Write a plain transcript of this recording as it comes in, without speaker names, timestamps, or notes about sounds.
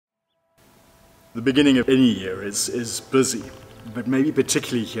The beginning of any year is busy, but maybe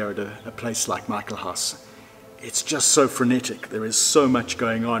particularly here at a place like Michael House. It's just so frenetic. There is so much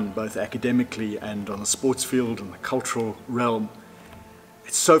going on, both academically and on the sports field and the cultural realm.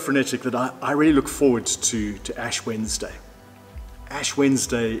 It's so frenetic that I really look forward to Ash Wednesday. Ash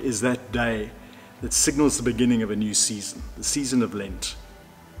Wednesday is that day that signals the beginning of a new season, the season of Lent.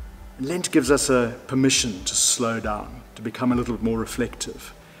 And Lent gives us a permission to slow down, to become a little more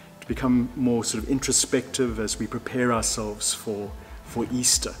reflective, to become more sort of introspective as we prepare ourselves for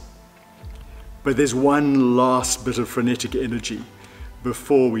Easter. But there's one last bit of frenetic energy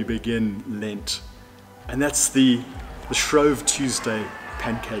before we begin Lent, and that's the Shrove Tuesday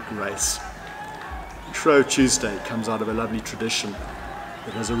Pancake Race. Shrove Tuesday comes out of a lovely tradition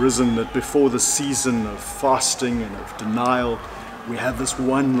that has arisen that before the season of fasting and of denial, we have this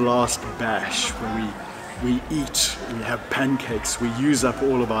one last bash where we eat, we have pancakes, we use up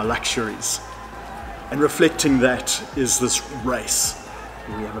all of our luxuries. And reflecting that is this race.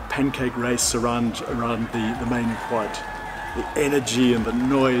 We have a pancake race around the main quad. The energy and the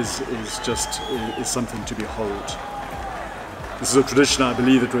noise is something to behold. This is a tradition, I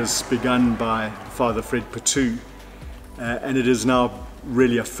believe, that was begun by Father Fred Pitout, and it is now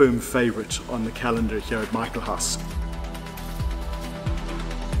really a firm favourite on the calendar here at Michael House.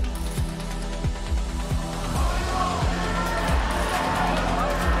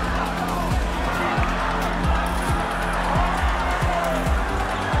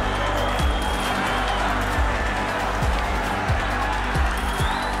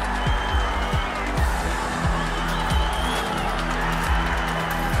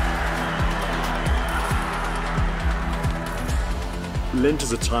 Lent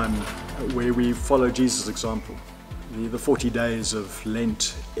is a time where we follow Jesus' example. The 40 days of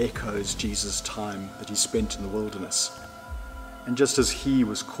Lent echoes Jesus' time that he spent in the wilderness. And just as he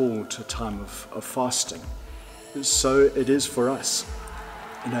was called to a time of fasting, so it is for us.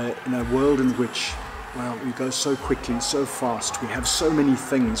 In a world in which, well, we go so quickly, so fast, we have so many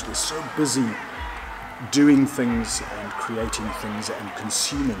things, we're so busy doing things and creating things and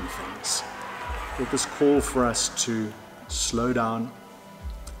consuming things. There's this call for us to slow down,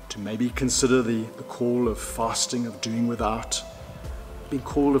 to maybe consider the call of fasting, of doing without, being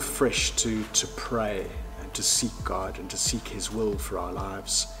called afresh to pray and to seek God and to seek his will for our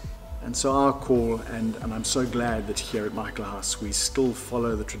lives. And so our call, and I'm so glad that here at Michael House we still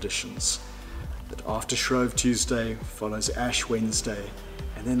follow the traditions, that after Shrove Tuesday follows Ash Wednesday,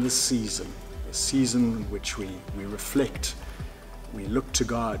 and then this season, a season in which we reflect, we look to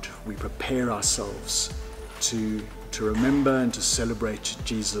God, we prepare ourselves to remember and to celebrate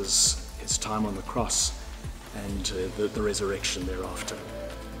Jesus, his time on the cross, and the resurrection thereafter.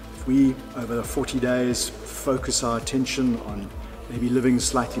 If we, over the 40 days, focus our attention on maybe living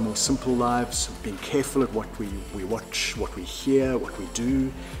slightly more simple lives, being careful at what we watch, what we hear, what we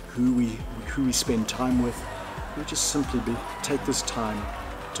do, who we spend time with, we just simply take this time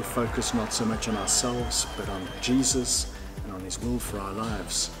to focus not so much on ourselves, but on Jesus and on his will for our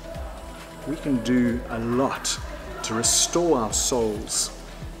lives. We can do a lot to restore our souls,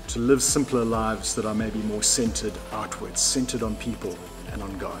 to live simpler lives that are maybe more centered outwards, centered on people and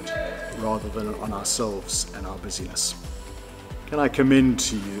on God, rather than on ourselves and our busyness. Can I commend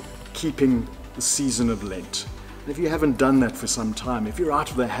to you keeping the season of Lent? And if you haven't done that for some time, if you're out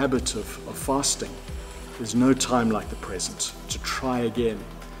of the habit of fasting, there's no time like the present to try again,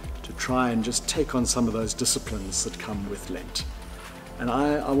 to try and just take on some of those disciplines that come with Lent. And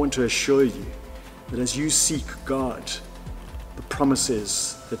I want to assure you that as you seek God, the promise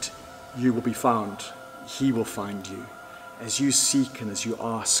is that you will be found, he will find you. As you seek and as you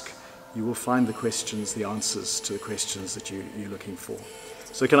ask, you will find the answers to the questions that you're looking for.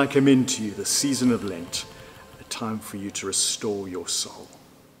 So can I commend to you the season of Lent, a time for you to restore your soul.